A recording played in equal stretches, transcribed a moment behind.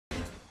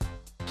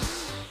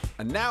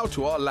And now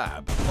to our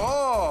lab.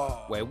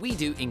 Oh! Where we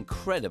do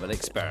incredible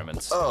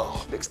experiments.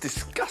 Oh, it's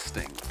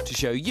disgusting. To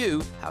show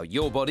you how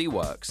your body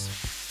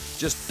works.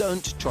 Just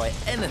don't try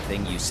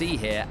anything you see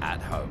here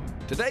at home.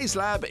 Today's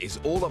lab is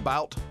all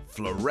about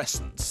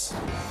fluorescence.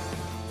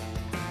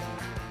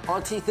 Our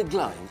teeth are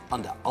glowing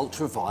under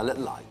ultraviolet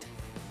light.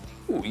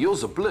 Oh,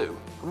 yours are blue.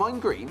 Are mine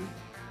green?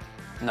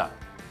 No.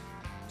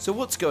 So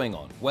what's going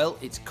on? Well,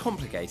 it's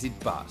complicated,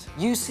 but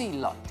You see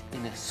light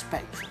in a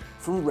spectrum,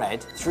 from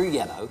red through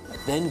yellow,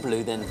 then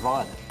blue, then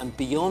violet. And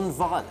beyond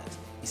violet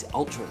is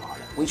ultraviolet,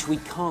 which we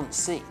can't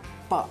see.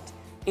 But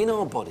in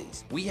our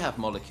bodies, we have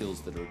molecules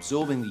that are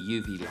absorbing the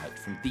UV light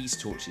from these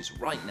torches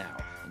right now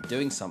and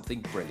doing something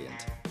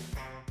brilliant.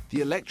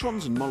 The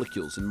electrons and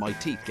molecules in my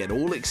teeth get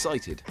all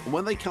excited, and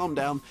when they calm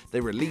down, they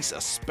release a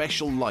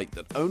special light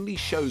that only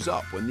shows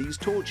up when these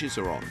torches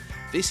are on.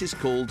 This is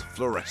called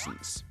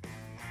fluorescence.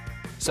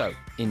 So,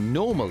 in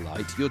normal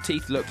light, your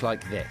teeth look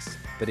like this.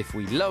 But if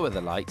we lower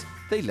the light,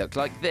 they look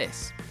like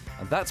this.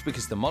 And that's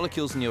because the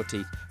molecules in your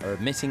teeth are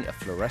emitting a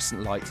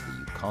fluorescent light that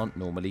you can't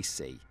normally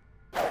see.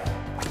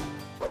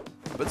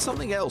 But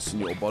something else in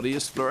your body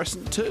is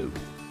fluorescent too.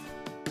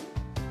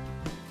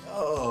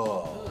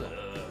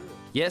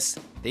 Yes,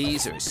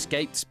 these are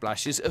escaped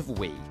splashes of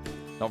wee.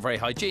 Not very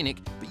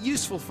hygienic, but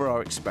useful for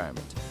our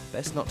experiment.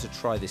 Best not to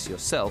try this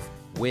yourself,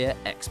 we're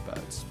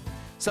experts.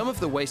 Some of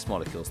the waste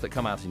molecules that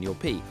come out in your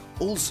pee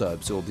also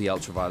absorb the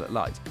ultraviolet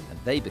light, and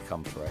they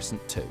become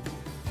fluorescent too.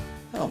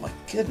 Oh my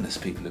goodness,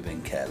 people have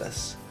been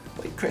careless.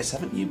 Wait, Chris,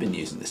 haven't you been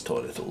using this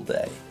toilet all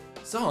day?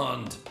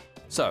 Zond!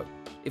 So,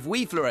 if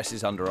we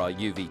fluoresces under our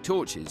UV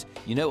torches,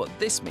 you know what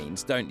this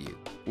means, don't you?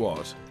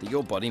 What? That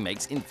your body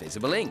makes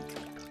invisible ink.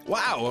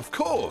 Wow, of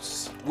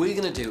course! We're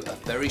going to do a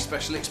very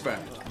special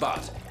experiment,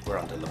 but we're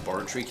under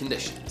laboratory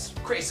conditions.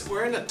 Chris,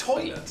 we're in a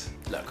toilet.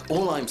 Look,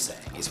 all I'm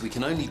saying is we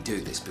can only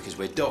do this because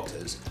we're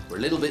doctors, we're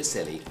a little bit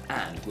silly,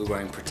 and we're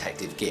wearing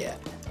protective gear.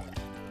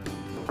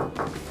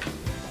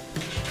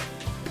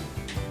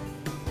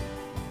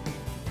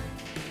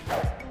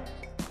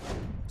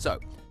 So,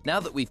 now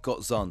that we've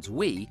got Zand's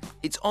wee,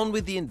 it's on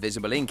with the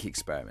invisible ink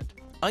experiment.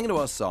 I'm going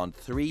to ask Zand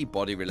 3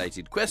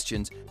 body-related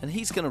questions, and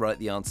he's going to write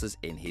the answers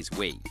in his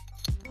wee.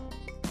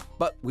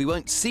 But we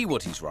won't see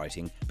what he's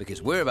writing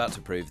because we're about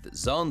to prove that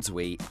Zand's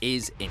wee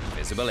is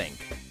invisible ink.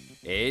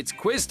 It's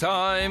quiz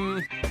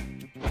time!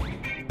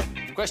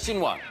 Question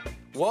 1.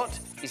 What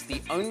is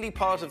the only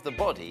part of the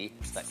body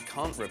that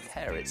can't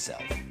repair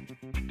itself?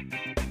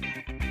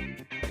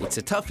 It's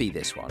a toughie,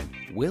 this one.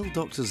 Will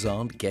Dr.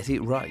 Zand get it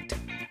right?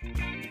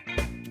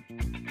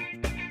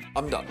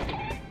 I'm done.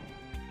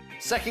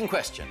 Second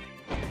question.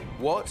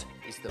 What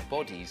is the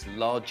body's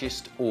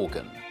largest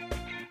organ?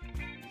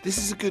 This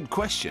is a good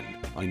question.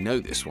 I know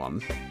this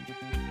one.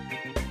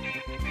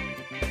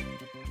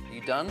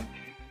 You done?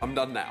 I'm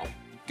done now.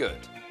 Good.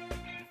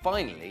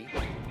 Finally,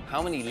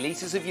 how many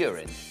litres of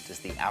urine does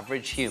the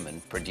average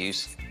human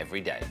produce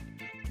every day?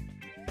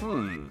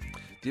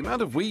 The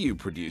amount of wee you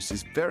produce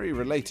is very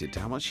related to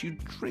how much you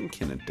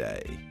drink in a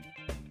day.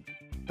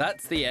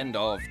 That's the end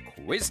of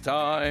quiz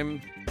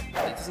time. It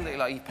doesn't look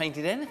like you've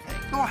painted anything.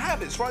 No, I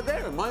have. It's right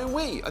there in my own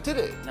wee. I did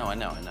it. No, I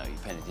know. You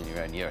painted in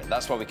your own urine.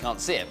 That's why we can't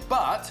see it.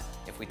 But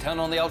if we turn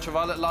on the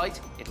ultraviolet light,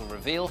 it'll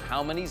reveal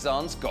how many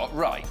Zand's got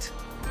right.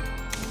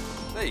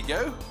 There you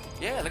go.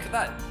 Yeah, look at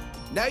that.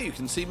 Now you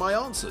can see my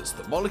answers.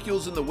 The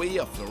molecules in the wee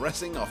are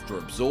fluorescing after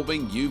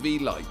absorbing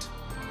UV light.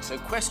 So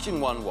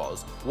question 1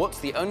 was, what's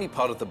the only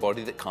part of the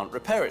body that can't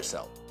repair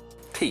itself?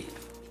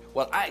 Teeth.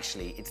 Well,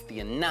 actually, it's the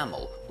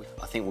enamel.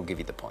 I think we'll give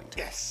you the point.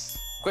 Yes.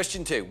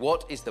 Question 2,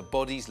 what is the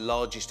body's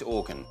largest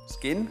organ?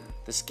 Skin?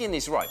 The skin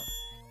is right.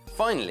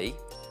 Finally,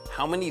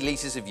 how many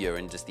litres of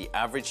urine does the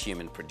average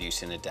human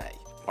produce in a day?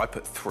 I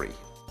put 3.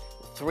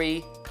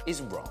 3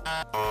 is wrong.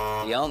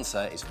 The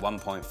answer is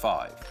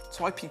 1.5.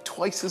 So I pee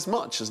twice as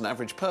much as an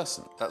average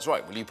person. That's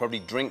right. Well, you probably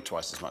drink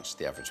twice as much as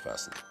the average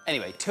person.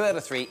 Anyway, 2 out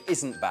of 3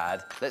 isn't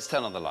bad. Let's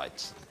turn on the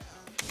lights.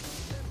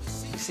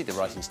 You see the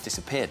writing's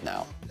disappeared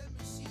now.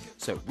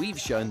 So we've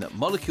shown that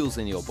molecules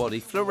in your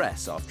body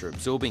fluoresce after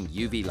absorbing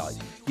UV light.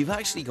 You've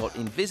actually got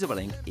invisible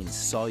ink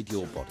inside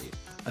your body.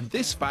 And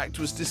this fact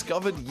was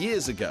discovered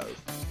years ago.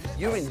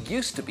 Urine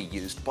used to be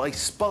used by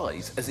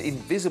spies as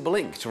invisible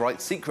ink to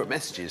write secret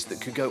messages that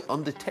could go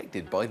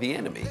undetected by the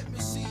enemy.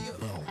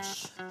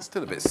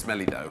 Still a bit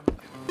smelly, though.